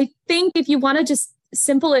 And I think if you want to just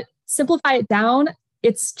simplify it down,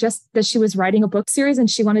 it's just that she was writing a book series and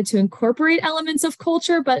she wanted to incorporate elements of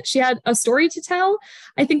culture, but she had a story to tell.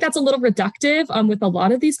 I think that's a little reductive with a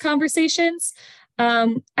lot of these conversations.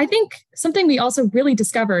 I think something we also really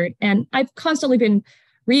discovered, and I've constantly been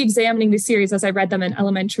re-examining the series as I read them in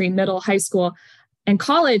elementary, middle, high school, and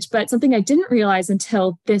college, but something I didn't realize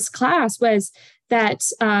until this class was that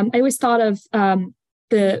I always thought of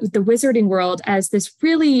the wizarding world as this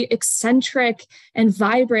really eccentric and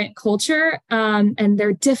vibrant culture, and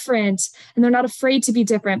they're different and they're not afraid to be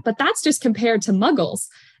different, but that's just compared to muggles.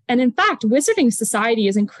 And in fact, wizarding society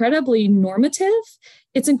is incredibly normative.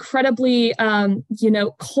 It's incredibly,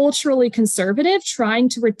 culturally conservative, trying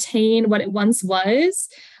to retain what it once was.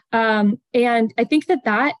 And I think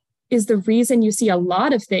that is the reason you see a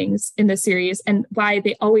lot of things in the series and why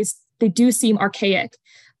they do seem archaic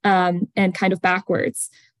and kind of backwards.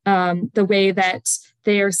 The way that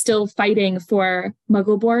they are still fighting for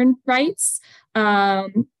Muggle-born rights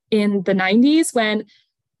in the 90s, when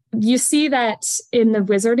you see that in the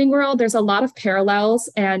wizarding world, there's a lot of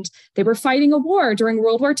parallels, and they were fighting a war during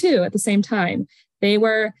World War II at the same time. They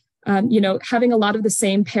were, having a lot of the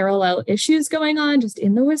same parallel issues going on just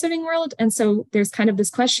in the wizarding world. And so there's kind of this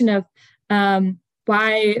question of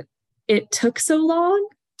why it took so long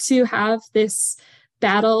to have this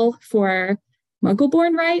battle for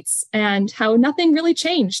Muggle-born rights, and how nothing really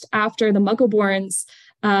changed after the Muggle-borns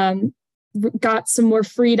got some more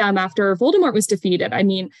freedom after Voldemort was defeated. I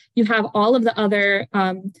mean, you have all of the other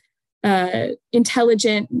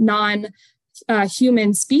intelligent,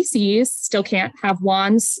 non-human species still can't have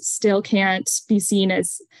wands, still can't be seen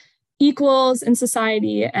as equals in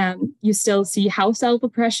society. You still see house elf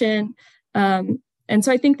oppression. And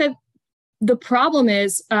so I think that the problem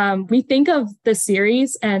is we think of the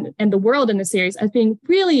series and the world in the series as being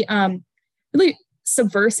really, really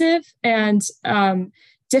subversive and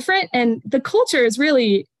different. And the culture is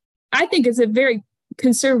really, I think, is a very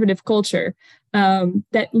conservative culture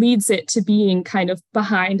that leads it to being kind of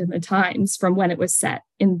behind in the times from when it was set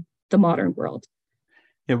in the modern world.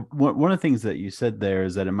 Yeah, one of the things that you said there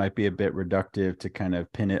is that it might be a bit reductive to kind of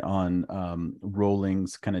pin it on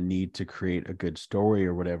Rowling's kind of need to create a good story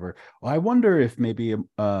or whatever. Well, I wonder if maybe,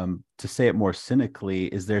 to say it more cynically,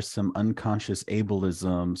 is there some unconscious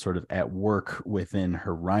ableism sort of at work within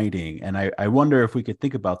her writing? And I wonder if we could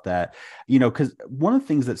think about that, because one of the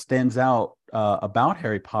things that stands out about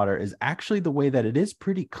Harry Potter is actually the way that it is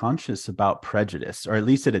pretty conscious about prejudice, or at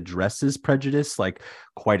least it addresses prejudice like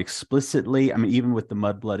quite explicitly. I mean, even with the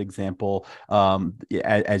mudblood example,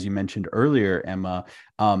 as you mentioned earlier, Emma,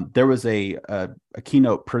 there was a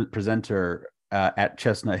keynote presenter at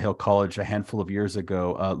Chestnut Hill College a handful of years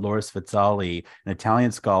ago, Laura Svizzali, an Italian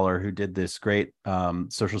scholar who did this great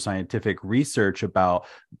social scientific research about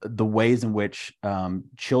the ways in which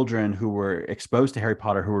children who were exposed to Harry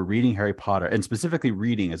Potter, who were reading Harry Potter, and specifically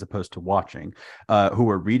reading as opposed to watching, who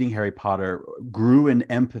were reading Harry Potter, grew in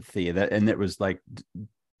empathy. And it was like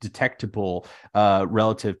detectable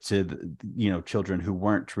relative to children who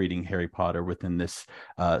weren't reading Harry Potter within this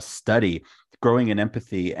study, growing in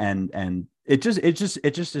empathy. And it just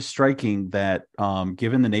is striking that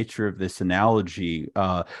given the nature of this analogy,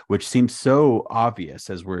 which seems so obvious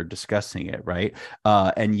as we're discussing it, right,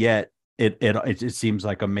 and yet it seems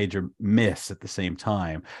like a major miss at the same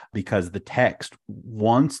time, because the text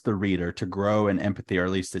wants the reader to grow in empathy, or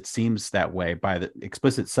at least it seems that way by the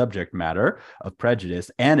explicit subject matter of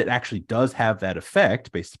prejudice. And it actually does have that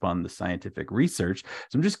effect based upon the scientific research.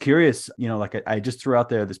 So I'm just curious, like I just threw out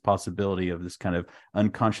there this possibility of this kind of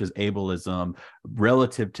unconscious ableism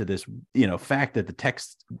relative to this, fact that the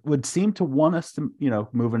text would seem to want us to,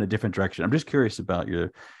 move in a different direction. I'm just curious about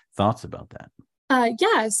your thoughts about that.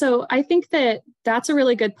 Yeah, so I think that that's a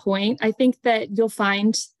really good point. I think that you'll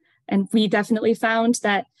find, and we definitely found,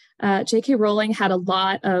 that J.K. Rowling had a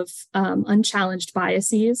lot of unchallenged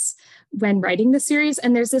biases when writing the series.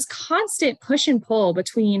 And there's this constant push and pull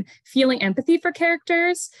between feeling empathy for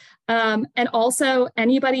characters and also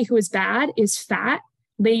anybody who is bad is fat,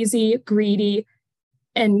 lazy, greedy,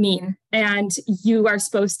 and mean. And you are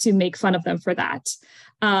supposed to make fun of them for that.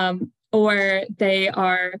 Or they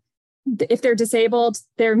are... if they're disabled,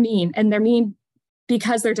 they're mean, and they're mean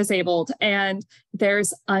because they're disabled. And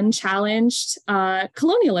there's unchallenged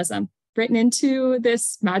colonialism written into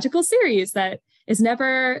this magical series that is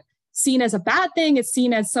never seen as a bad thing. It's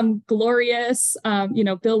seen as some glorious,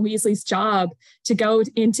 Bill Weasley's job to go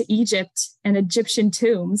into Egypt and Egyptian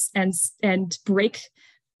tombs and break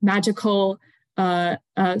magical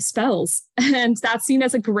spells. And that's seen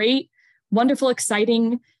as a great, wonderful,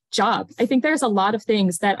 exciting job. I think there's a lot of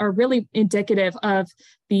things that are really indicative of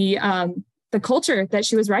the culture that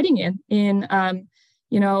she was writing in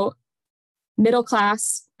middle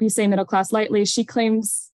class. We say middle class lightly. She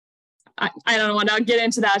claims, I don't want to get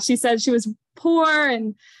into that. She said she was poor,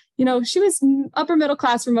 and she was upper middle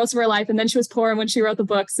class for most of her life, and then she was poor when she wrote the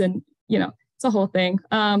books, and it's a whole thing.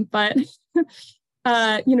 But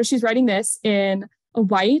she's writing this in a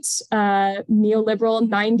white neoliberal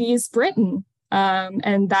 90s Britain.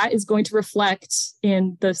 And that is going to reflect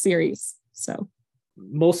in the series. So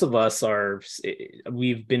most of us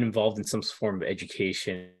we've been involved in some form of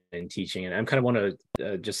education and teaching. And I kind of want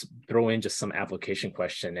to just throw in just some application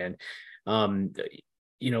question. And,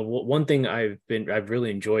 one thing I've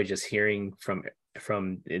really enjoyed just hearing from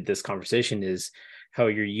this conversation is how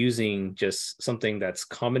you're using just something that's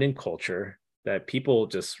common in culture that people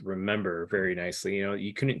just remember very nicely.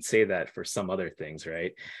 You couldn't say that for some other things,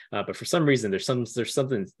 right? But for some reason, there's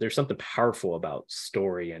something powerful about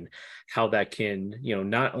story, and how that can,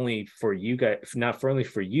 not only for you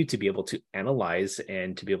to be able to analyze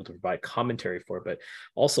and to be able to provide commentary for it, but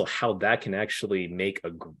also how that can actually make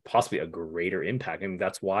possibly a greater impact. And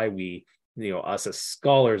that's why we, us as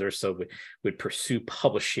scholars or so would pursue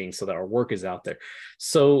publishing so that our work is out there.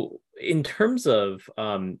 So in terms of,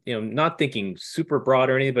 not thinking super broad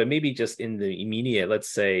or anything, but maybe just in the immediate, let's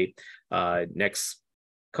say, next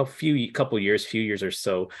few years or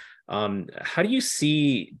so, how do you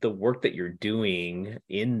see the work that you're doing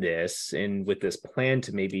in this, and with this plan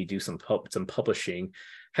to maybe do some publishing?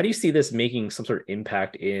 How do you see this making some sort of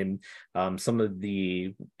impact in some of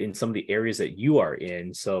the areas that you are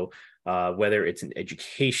in? So whether it's in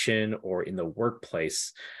education or in the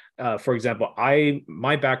workplace. For example,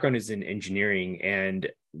 my background is in engineering, and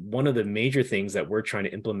one of the major things that we're trying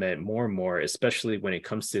to implement more and more, especially when it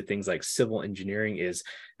comes to things like civil engineering, is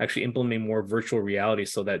actually implementing more virtual reality,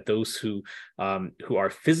 so that those who are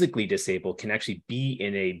physically disabled can actually be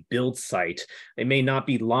in a build site. It may not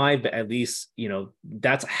be live, but at least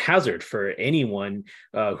that's a hazard for anyone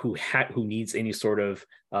who needs any sort of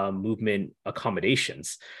movement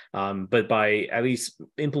accommodations. But by at least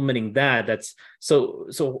implementing that, that's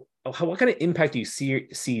so. What kind of impact do you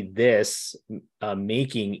see this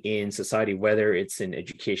making in society, whether it's in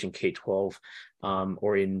education, K-12,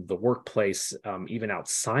 or in the workplace, even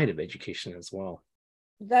outside of education as well?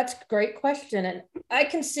 That's a great question. And I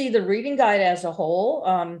can see the reading guide as a whole,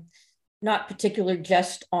 not particularly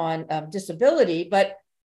just on disability, but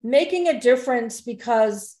making a difference,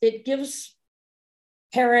 because it gives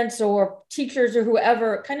parents or teachers or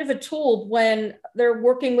whoever kind of a tool when they're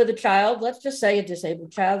working with a child, let's just say a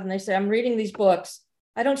disabled child, and they say, I'm reading these books,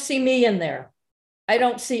 I don't see me in there. I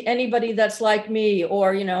don't see anybody that's like me.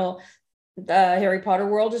 Or, the Harry Potter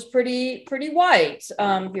world is pretty white.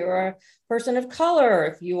 If you're a person of color,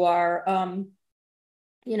 if you are,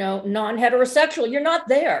 non-heterosexual, you're not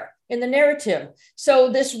there in the narrative. So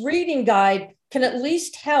this reading guide can at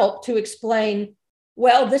least help to explain,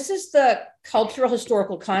 well, this is the cultural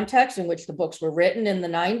historical context in which the books were written in the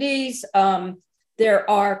 90s. There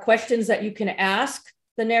are questions that you can ask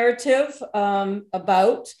the narrative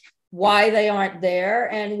about why they aren't there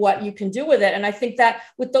and what you can do with it. And I think that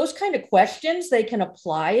with those kind of questions, they can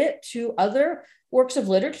apply it to other works of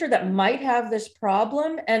literature that might have this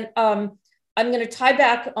problem. And I'm going to tie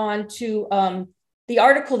back on to the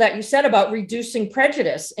article that you said about reducing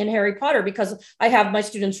prejudice in Harry Potter, because I have my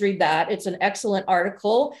students read that. It's an excellent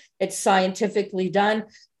article. It's scientifically done,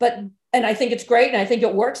 and I think it's great, and I think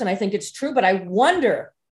it works, and I think it's true. But I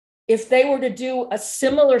wonder if they were to do a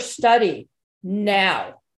similar study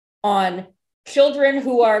now on children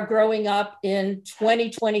who are growing up in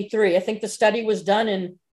 2023. I think the study was done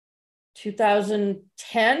in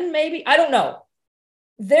 2010, maybe. I don't know.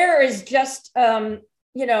 There is just,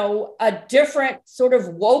 a different sort of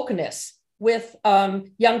wokeness with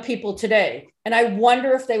young people today. And I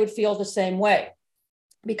wonder if they would feel the same way.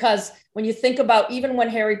 Because when you think about even when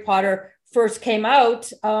Harry Potter first came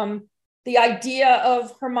out, the idea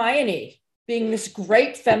of Hermione being this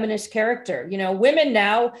great feminist character. Women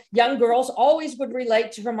now, young girls always would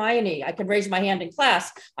relate to Hermione. I can raise my hand in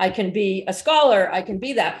class. I can be a scholar. I can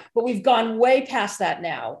be that. But we've gone way past that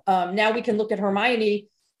now. Now we can look at Hermione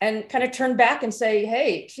and kind of turn back and say,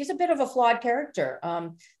 hey, she's a bit of a flawed character.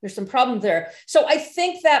 There's some problems there. So I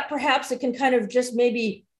think that perhaps it can kind of just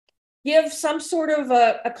maybe give some sort of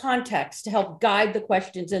a context to help guide the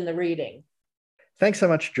questions in the reading. Thanks so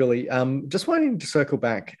much, Julie. Just wanting to circle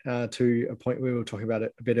back to a point we were talking about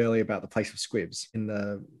it a bit earlier about the place of Squibs in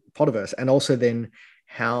the Potterverse, and also then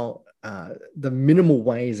how the minimal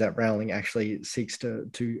ways that Rowling actually seeks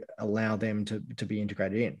to allow them to be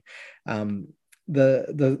integrated in.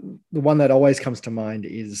 The one that always comes to mind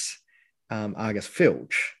is Argus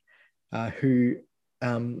Filch, who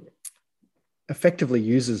effectively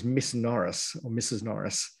uses Miss Norris or Mrs.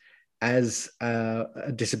 Norris as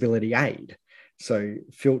a disability aid. So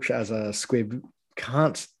Filch as a squib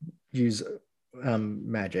can't use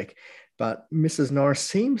magic, but Mrs. Norris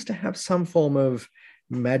seems to have some form of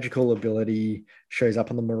magical ability, shows up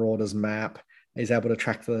on the Marauders map, is able to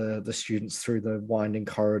track the students through the winding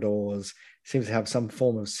corridors, seems to have some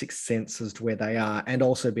form of sixth sense as to where they are, and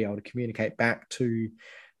also be able to communicate back to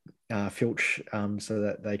Filch so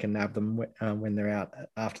that they can nab them when they're out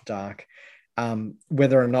after dark.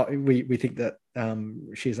 Whether or not we think that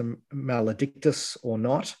she's a maledictus or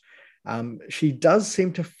not, she does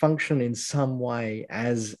seem to function in some way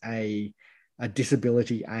as a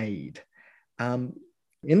disability aid.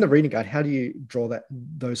 In the reading guide, how do you draw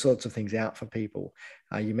those sorts of things out for people?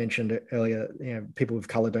 You mentioned earlier, people of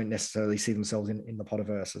color don't necessarily see themselves in the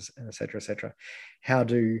Potterverse, et cetera, et cetera. How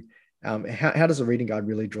does the reading guide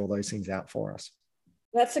really draw those things out for us?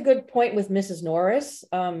 That's a good point with Mrs. Norris.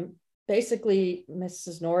 Basically,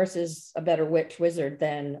 Mrs. Norris is a better witch wizard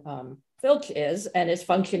than Filch is, and is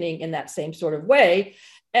functioning in that same sort of way,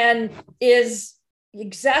 and is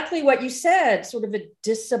exactly what you said, sort of a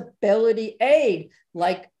disability aid,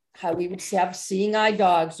 like how we would have seeing eye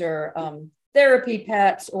dogs or therapy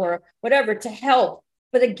pets or whatever to help.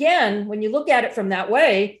 But again, when you look at it from that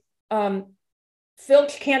way,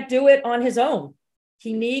 Filch can't do it on his own.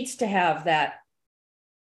 He needs to have that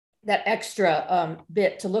extra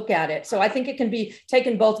bit to look at it. So I think it can be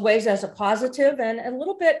taken both ways, as a positive and a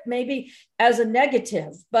little bit maybe as a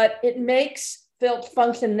negative, but it makes Filch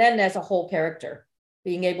function then as a whole character,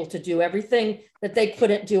 being able to do everything that they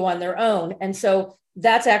couldn't do on their own. And so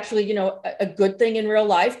that's actually, a good thing in real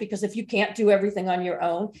life, because if you can't do everything on your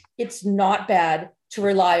own, it's not bad to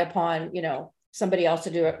rely upon, somebody else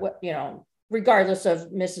to do it, regardless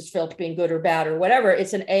of Mrs. Filch being good or bad or whatever.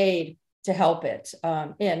 It's an aid to help it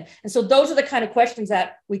in. And so those are the kind of questions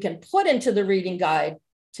that we can put into the reading guide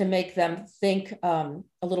to make them think a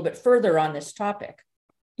little bit further on this topic.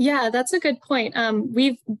 Yeah, that's a good point.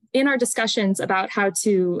 We've, in our discussions about how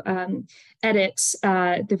to edit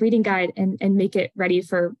the reading guide and make it ready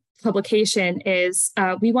for publication, is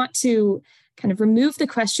we want to kind of remove the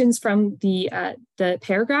questions from the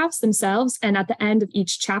paragraphs themselves, and at the end of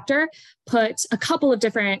each chapter, put a couple of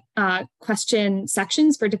different question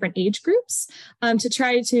sections for different age groups to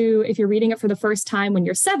try to, if you're reading it for the first time when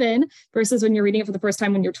you're 7 versus when you're reading it for the first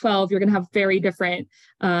time when you're 12, you're going to have very different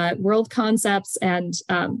world concepts, and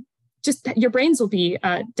just your brains will be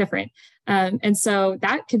different. And so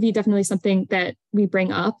that could be definitely something that we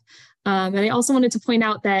bring up. And I also wanted to point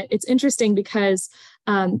out that it's interesting because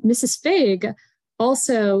Mrs. Fig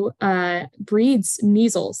also breeds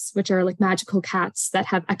measles, which are like magical cats that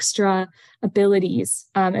have extra abilities.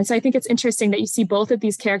 And so I think it's interesting that you see both of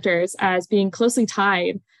these characters as being closely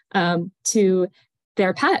tied to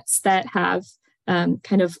their pets that have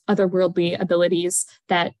kind of otherworldly abilities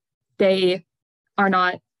that they are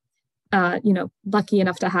not lucky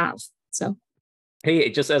enough to have. So.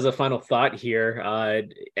 Hey, just as a final thought here,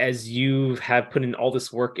 as you have put in all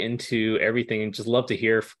this work into everything, and just love to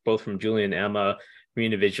hear both from Julye and Emma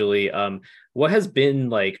individually, what has been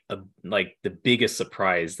like the biggest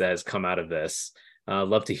surprise that has come out of this?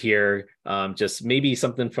 Love to hear just maybe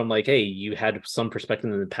something from like, hey, you had some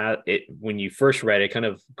perspective in the past when you first read it, kind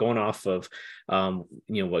of going off of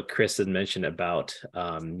what Chris had mentioned about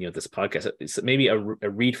this podcast. It's maybe a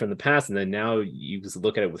read from the past, and then now you just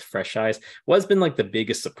look at it with fresh eyes. What's been like the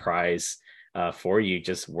biggest surprise for you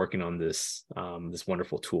just working on this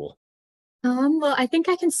wonderful tool? Well, I think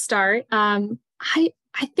I can start.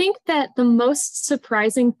 I think that the most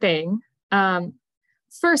surprising thing,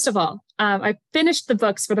 first of all, I finished the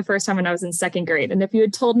books for the first time when I was in second grade. And if you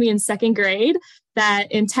had told me in second grade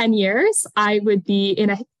that in 10 years, I would be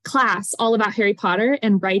in a class all about Harry Potter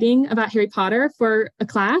and writing about Harry Potter for a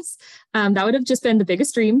class, that would have just been the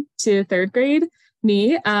biggest dream to third grade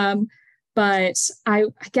me. But I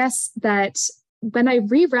guess that when I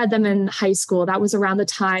reread them in high school, that was around the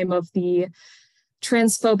time of the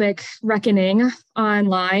transphobic reckoning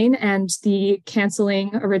online and the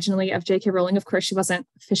canceling originally of J.K. Rowling. Of course, she wasn't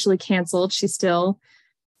officially canceled. She still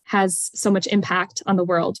has so much impact on the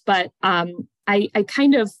world. But I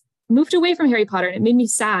kind of moved away from Harry Potter, and it made me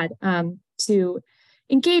sad to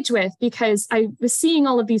engage with, because I was seeing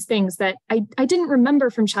all of these things that I didn't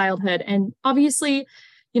remember from childhood. And obviously,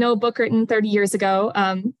 a book written 30 years ago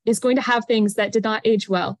is going to have things that did not age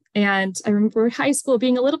well. And I remember high school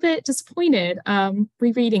being a little bit disappointed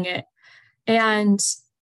rereading it. And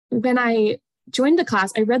when I joined the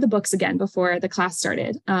class, I read the books again before the class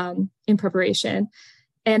started in preparation.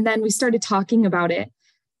 And then we started talking about it,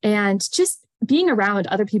 and just being around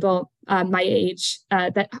other people my age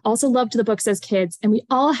that also loved the books as kids. And we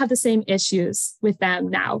all have the same issues with them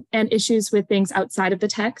now, and issues with things outside of the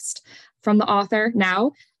text from the author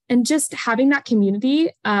now. And just having that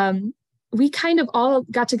community, we kind of all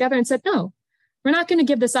got together and said, no, we're not going to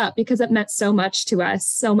give this up, because it meant so much to us.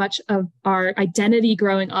 So much of our identity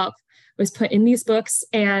growing up was put in these books.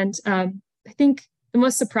 And I think the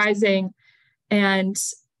most surprising and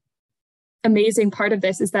amazing part of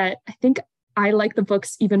this is that I think I like the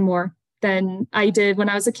books even more than I did when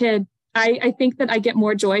I was a kid. I think that I get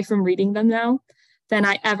more joy from reading them now than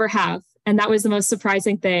I ever have. And that was the most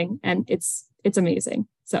surprising thing. And it's amazing.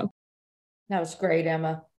 So that was great,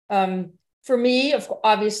 Emma. For me,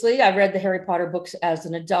 obviously, I read the Harry Potter books as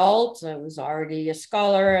an adult. I was already a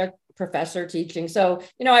scholar, a professor teaching. So,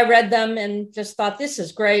 I read them and just thought, this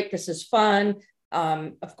is great. This is fun.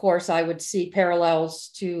 Of course, I would see parallels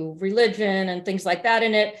to religion and things like that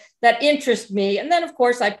in it that interest me. And then, of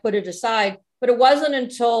course, I put it aside. But it wasn't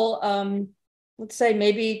until let's say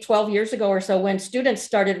maybe 12 years ago or so, when students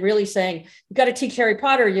started really saying, you got to teach Harry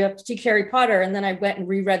Potter, you have to teach Harry Potter. And then I went and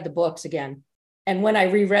reread the books again. And when I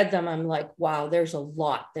reread them, I'm like, wow, there's a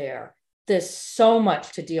lot there. There's so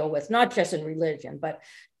much to deal with, not just in religion, but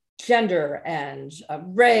gender and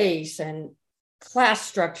race and class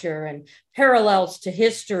structure and parallels to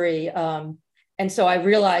history. And so I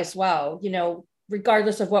realized, wow,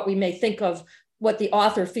 regardless of what we may think of what the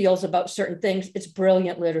author feels about certain things, it's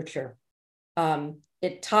brilliant literature.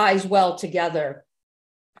 It ties well together.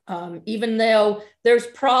 Even though there's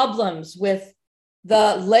problems with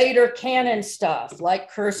the later canon stuff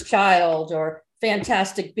like Cursed Child or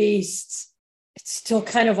Fantastic Beasts, it still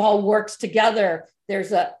kind of all works together.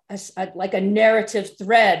 There's a narrative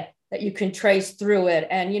thread that you can trace through it.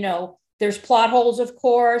 And, there's plot holes, of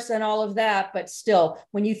course, and all of that. But still,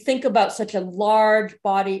 when you think about such a large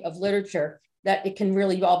body of literature, that it can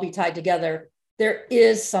really all be tied together, there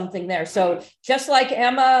is something there. So just like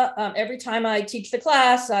Emma, every time I teach the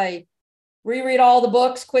class, I reread all the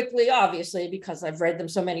books quickly, obviously, because I've read them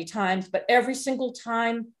so many times. But every single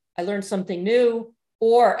time I learn something new,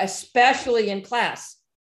 or especially in class,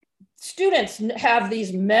 students have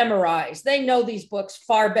these memorized. They know these books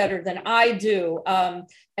far better than I do.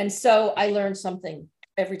 And so I learn something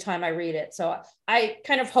every time I read it. So I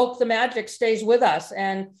kind of hope the magic stays with us.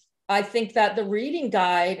 And I think that the reading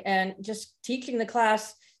guide and just teaching the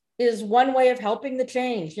class is one way of helping the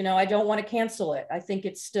change. I don't want to cancel it. I think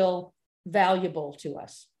it's still valuable to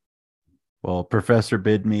us. Well, Professor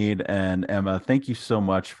Bidmead and Emma, thank you so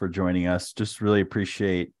much for joining us. Just really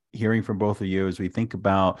appreciate hearing from both of you as we think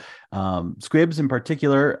about Squibs in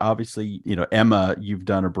particular. Obviously, Emma, you've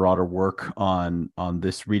done a broader work on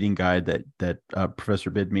this reading guide that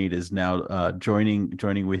Professor Bidmead is now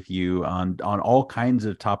joining with you on all kinds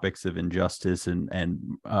of topics of injustice and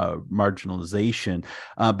marginalization.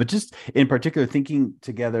 But just in particular, thinking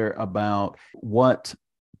together about what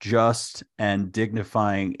just and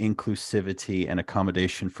dignifying inclusivity and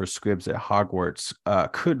accommodation for squibs at Hogwarts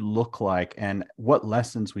could look like, and what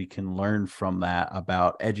lessons we can learn from that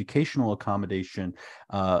about educational accommodation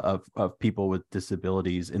of people with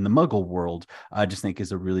disabilities in the Muggle world, I just think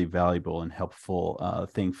is a really valuable and helpful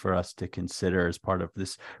thing for us to consider as part of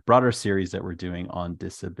this broader series that we're doing on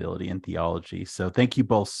disability and theology. So thank you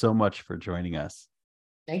both so much for joining us.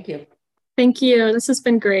 Thank you. Thank you. This has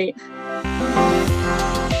been great.